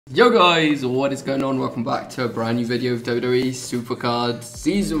Yo guys, what is going on? Welcome back to a brand new video of WWE Supercard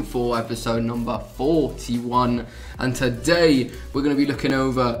Season 4 episode number 41, and today we're going to be looking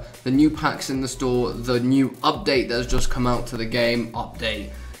over the new packs in the store, the new update that has just come out to the game,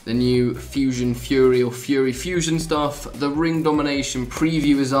 the new Fusion Fury or Fury Fusion stuff, the Ring Domination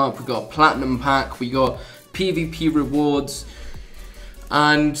preview is up, we got a Platinum pack, we got PvP rewards,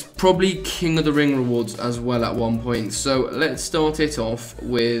 and probably King of the Ring rewards as well at one point. So let's start it off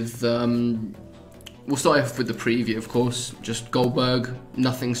with, we'll start off with the preview, of course. Just Goldberg,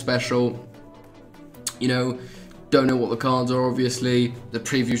 nothing special. You know, don't know what the cards are, obviously. The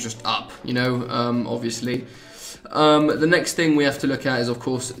preview's just up, you know, obviously. The next thing we have to look at is, of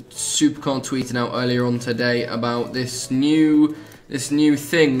course, Supercard tweeting out earlier on today about this new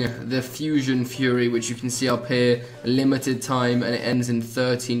thing, the Fusion Fury, which you can see up here, limited time, and it ends in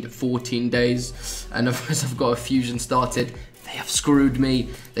 13 to 14 days. And of course, I've got a Fusion started. They have screwed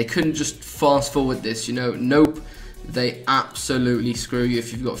me. They couldn't just fast forward this, you know. Nope. They absolutely screw you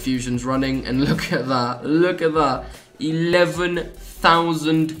if you've got Fusions running. And look at that. Look at that.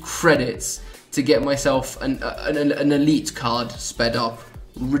 11,000 credits to get myself an elite card sped up.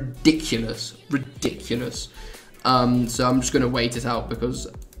 Ridiculous. Ridiculous. So I'm just going to wait it out because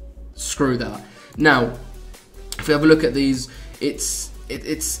screw that. Now, if we have a look at these, it's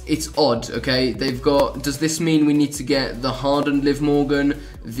odd, okay? They've got, does this mean we need to get the hardened Liv Morgan,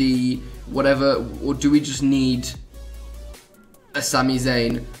 the whatever, or do we just need a Sami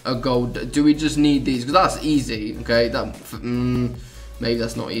Zayn, a gold? Do we just need these? Because that's easy, okay? Maybe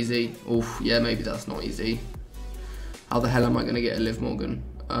that's not easy. Oof, yeah, maybe that's not easy. How the hell am I going to get a Liv Morgan?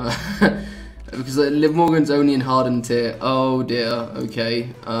 Because Liv Morgan's only in hardened tier. Oh dear, okay.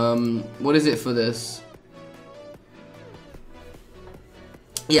 What is it for this?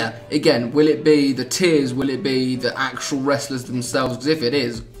 Yeah, again, will it be the tiers? Will it be the actual wrestlers themselves? Because if it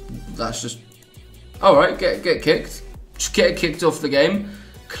is, that's just... Alright, get kicked. Just get kicked off the game.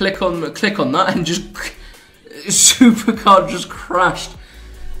 Click on that and just... Supercard just crashed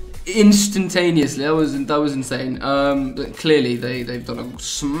instantaneously. That was insane. But clearly they've done a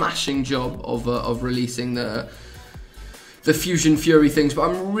smashing job of releasing the Fusion Fury things, but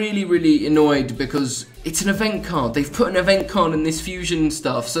I'm really annoyed because it's an event card. They've put an event card in this Fusion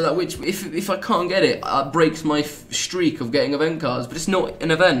stuff, so that which if I can't get it, it breaks my streak of getting event cards. But it's not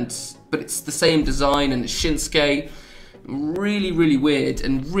an event, but it's the same design and it's Shinsuke. Really weird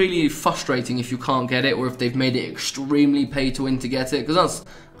and really frustrating if you can't get it, or if they've made it extremely pay to win to get it, because that's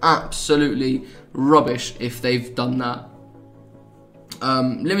absolutely rubbish if they've done that.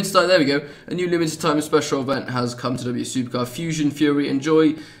 Limited time, there we go. A new limited time special event has come to WWE Supercard. Fusion Fury.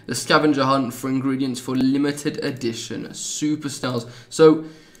 Enjoy the scavenger hunt for ingredients for limited edition superstars. So,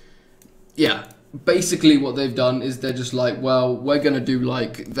 yeah. Basically what they've done is they're just like, well, we're going to do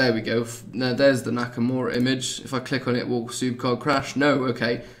like, there we go, now there's the Nakamura image. If I click on it, will Supercard crash? No,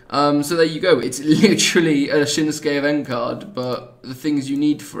 okay. So there you go, it's literally a Shinsuke event card, but the things you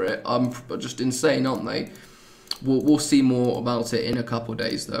need for it are just insane, aren't they? We'll see more about it in a couple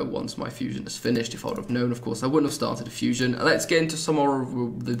days though, once my Fusion is finished. If I would have known, of course, I wouldn't have started a Fusion. Let's get into some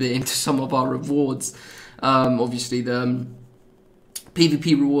of our rewards. Obviously the...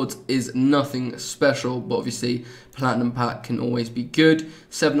 PvP rewards is nothing special, but obviously Platinum Pack can always be good.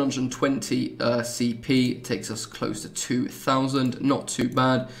 720 CP takes us close to 2,000, not too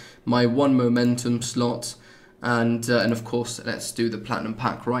bad. My 1 momentum slot, and of course let's do the Platinum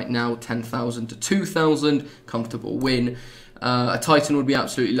Pack right now. 10,000 to 2,000, comfortable win. A Titan would be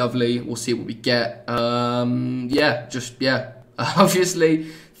absolutely lovely. We'll see what we get. Yeah. Obviously.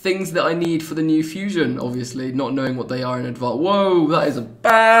 Things that I need for the new Fusion, obviously, not knowing what they are in advance. Whoa, that is a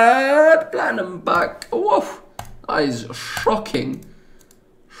bad Platinum Pack. Whoa, that is shocking.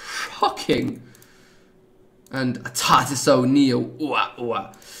 Shocking. And a Titus O'Neil.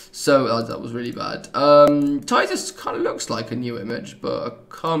 So, that was really bad. Titus kind of looks like a new image, but I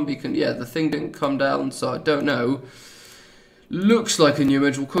can't be... Yeah, the thing didn't come down, so I don't know. Looks like a new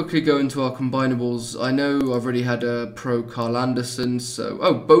image. We'll quickly go into our combinables. I know I've already had a pro Carl Anderson, so...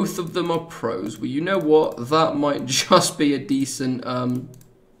 Oh, both of them are pros. Well, you know what? That might just be a decent pack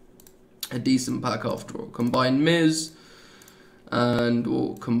after all. Combine Miz, and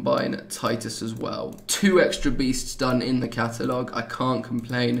we'll combine Titus as well. 2 extra beasts done in the catalogue. I can't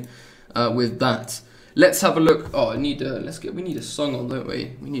complain with that. Let's have a look. Oh, we need a song on, don't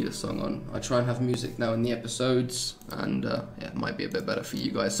we? We need a song on. I try and have music now in the episodes, and yeah, it might be a bit better for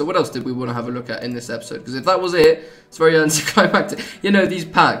you guys. So what else did we want to have a look at in this episode? Because if that was it, it's very anticlimactic. You know, these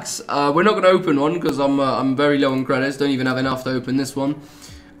packs. We're not going to open one because I'm very low on credits. Don't even have enough to open this one.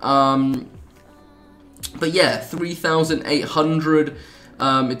 But yeah, 3,800.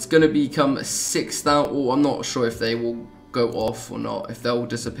 It's going to become 6,000, or I'm not sure if they will go off or not, if they'll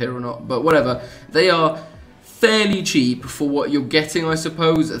disappear or not, but whatever. They are fairly cheap for what you're getting, I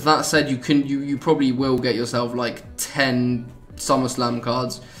suppose. That said, you probably will get yourself like 10 SummerSlam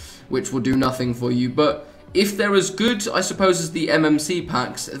cards, which will do nothing for you, but if they're as good, I suppose, as the MMC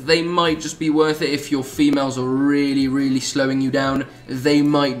packs, they might just be worth it. If your females are really, really slowing you down, they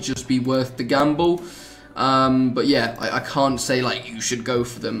might just be worth the gamble. But yeah, I can't say like you should go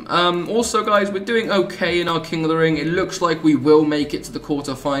for them. Also guys, we're doing okay in our King of the Ring. It looks like we will make it to the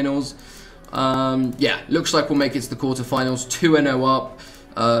quarterfinals. Yeah, looks like we'll make it to the quarterfinals. 2-0 up.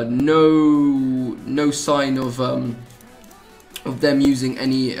 No sign of them using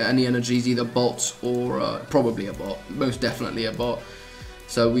any energies, either bots or probably a bot, most definitely a bot.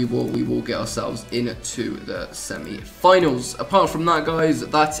 So we will get ourselves into the semi-finals. Apart from that, guys,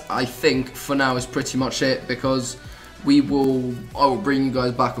 that I think for now is pretty much it, because I will bring you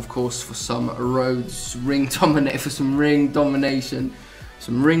guys back, of course, for some ring domination.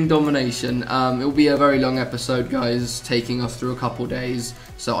 It will be a very long episode, guys, taking us through a couple days.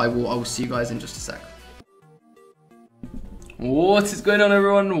 So I will see you guys in just a sec. What is going on,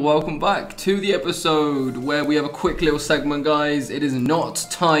 everyone? Welcome back to the episode where we have a quick little segment, guys. It is not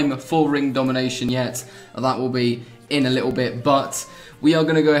time for ring domination yet. That will be in a little bit, but we are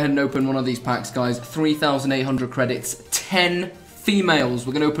going to go ahead and open one of these packs, guys. 3,800 credits, 10 females.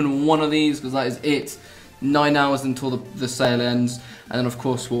 We're going to open one of these because that is it. 9 hours until the sale ends, and then of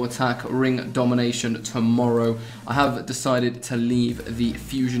course we'll attack ring domination tomorrow. I have decided to leave the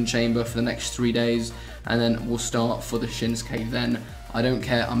fusion chamber for the next 3 days, and then we'll start for the Shinsuke then. I don't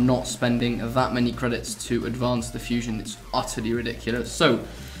care, I'm not spending that many credits to advance the fusion, it's utterly ridiculous. So,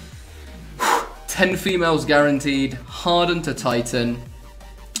 10 females guaranteed, hardened to Titan.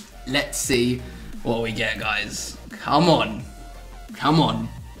 Let's see what we get, guys. Come on. Come on.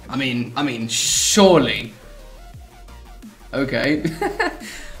 I mean, surely. Okay.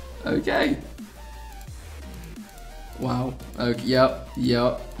 Okay. Wow. Okay. Yep.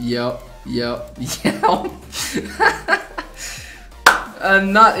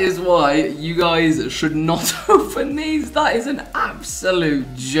 And that is why you guys should not open these. That is an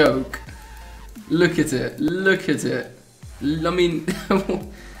absolute joke. Look at it. Look at it. I mean,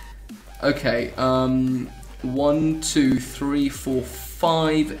 okay. 1, 2, 3, 4,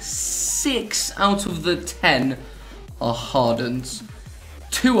 5, 6 out of the 10 are hardens.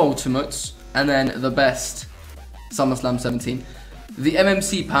 2 ultimates, and then the best, SummerSlam 17. The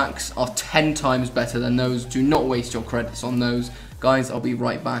MMC packs are 10 times better than those. Do not waste your credits on those. Guys, I'll be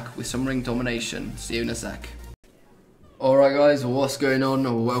right back with some ring domination. See you in a sec. Alright guys, what's going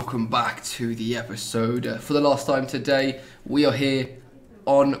on? Welcome back to the episode. For the last time today, we are here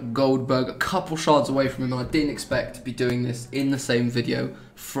on Goldberg, a couple shards away from him, and I didn't expect to be doing this in the same video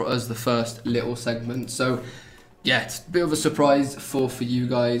as the first little segment. So yeah, it's a bit of a surprise for you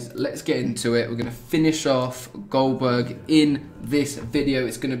guys. Let's get into it. We're going to finish off Goldberg in this video.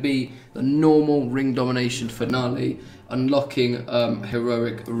 It's going to be the normal ring domination finale, unlocking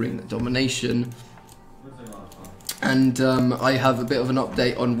heroic ring domination. And I have a bit of an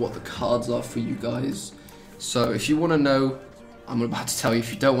update on what the cards are for you guys. So if you want to know, I'm about to tell you.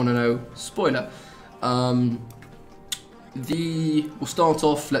 If you don't want to know, spoiler. We'll start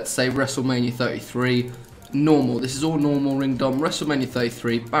off, let's say, WrestleMania 33. Normal. This is all normal ring dom. WrestleMania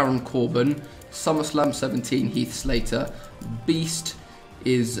 33, Baron Corbin. SummerSlam 17, Heath Slater. Beast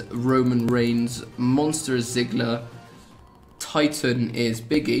is Roman Reigns. Monster is Ziggler. Titan is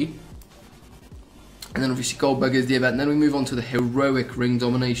Big E. And then obviously Goldberg is the event. And then we move on to the heroic ring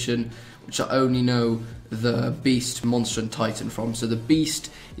domination, which I only know the Beast, Monster, and Titan from. So the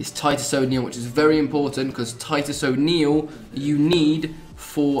Beast is Titus O'Neil, which is very important because Titus O'Neil you need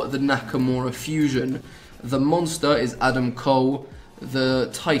for the Nakamura fusion. The Monster is Adam Cole. The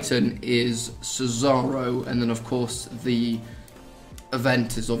Titan is Cesaro. And then of course the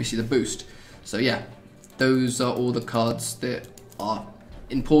event is obviously the Boost. So yeah, those are all the cards that are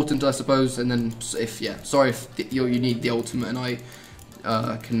important, I suppose. And then sorry if you need the ultimate and I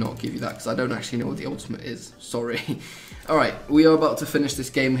cannot give you that because I don't actually know what the ultimate is. Sorry. Alright, we are about to finish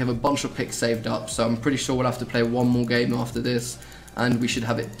this game. We have a bunch of picks saved up, so I'm pretty sure we'll have to play one more game after this, and we should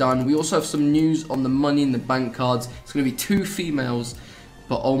have it done. We also have some news on the Money in the Bank cards. It's going to be 2 females,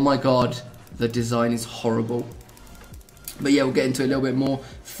 but oh my god, the design is horrible. But yeah, we'll get into it a little bit more.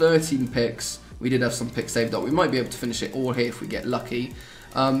 13 picks. We did have some picks saved up. We might be able to finish it all here if we get lucky.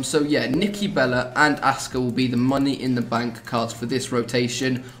 So yeah, Nikki Bella and Asuka will be the Money in the Bank cards for this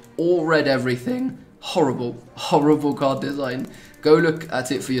rotation. All red everything. Horrible, horrible card design. Go look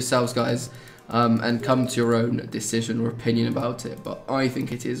at it for yourselves, guys. and come to your own decision or opinion about it. But I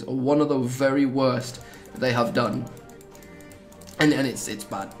think it is one of the very worst they have done, and it's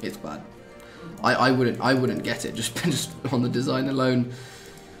bad. It's bad. I wouldn't get it just on the design alone.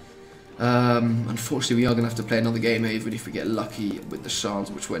 Unfortunately, we are going to have to play another game, even if we get lucky with the shards,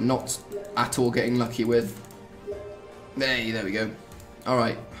 which we're not at all getting lucky with. There we go.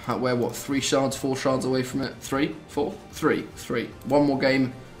 Alright, we're what, 3 shards, 4 shards away from it? 3? 4? 3. 3. One more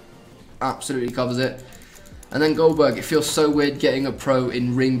game, absolutely covers it. And then Goldberg, it feels so weird getting a pro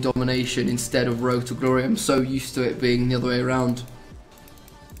in ring domination instead of Road to Glory. I'm so used to it being the other way around.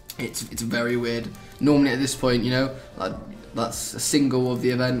 It's very weird. Normally at this point, you know, that's a single of the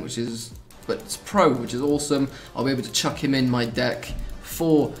event, but it's pro, which is awesome. I'll be able to chuck him in my deck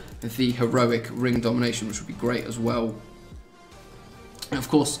for the heroic ring domination, which would be great as well. And of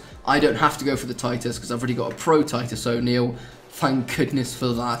course, I don't have to go for the Titus because I've already got a pro Titus O'Neil. Thank goodness for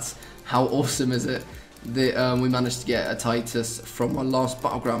that. How awesome is it? We managed to get a Titus from our last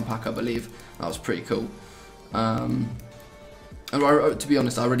Battleground pack, I believe. That was pretty cool. To be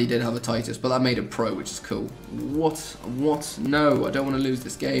honest, I already did have a Titus, but that made a pro, which is cool. What? No, I don't want to lose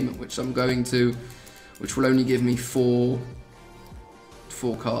this game, which I'm going to, which will only give me four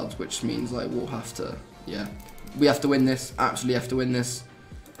cards, which means like we'll have to, yeah. We have to win this, absolutely have to win this.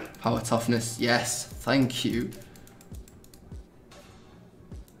 Power toughness, yes, thank you.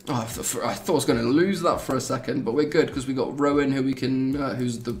 Oh, I thought I was going to lose that for a second, but we're good because we got Rowan, who we can,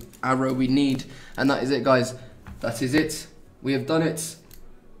 who's the arrow we need, and that is it, guys. That is it. We have done it.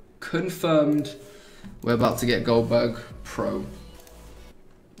 Confirmed. We're about to get Goldberg Pro.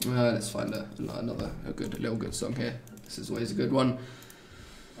 Let's find a little good song here. This is always a good one.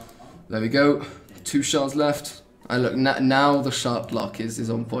 There we go. 2 shards left. And look, now the sharp luck is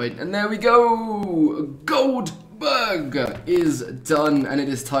on point. And there we go. Goldberg is done, and it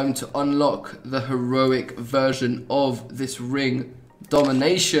is time to unlock the heroic version of this ring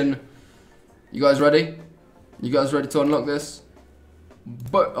domination. You guys ready? You guys ready to unlock this?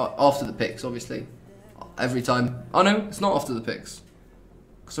 But after the picks, obviously. Every time. Oh no, it's not after the picks.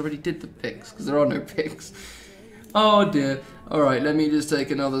 Because I already did the picks, because there are no picks. Oh dear. Alright, let me just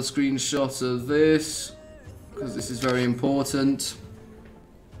take another screenshot of this, because this is very important.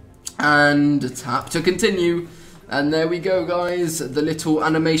 And tap to continue. And there we go, guys. The little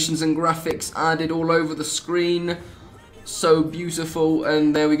animations and graphics added all over the screen. So beautiful.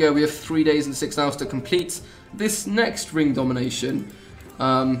 And there we go. We have 3 days and 6 hours to complete this next ring domination.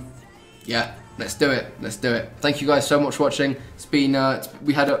 Yeah, let's do it. Let's do it. Thank you guys so much for watching. It's been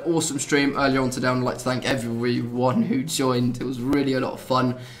we had an awesome stream earlier on today. I'd like to thank everyone who joined. It was really a lot of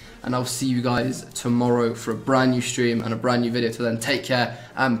fun, and I'll see you guys tomorrow for a brand new stream and a brand new video. Till then, take care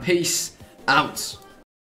and peace out.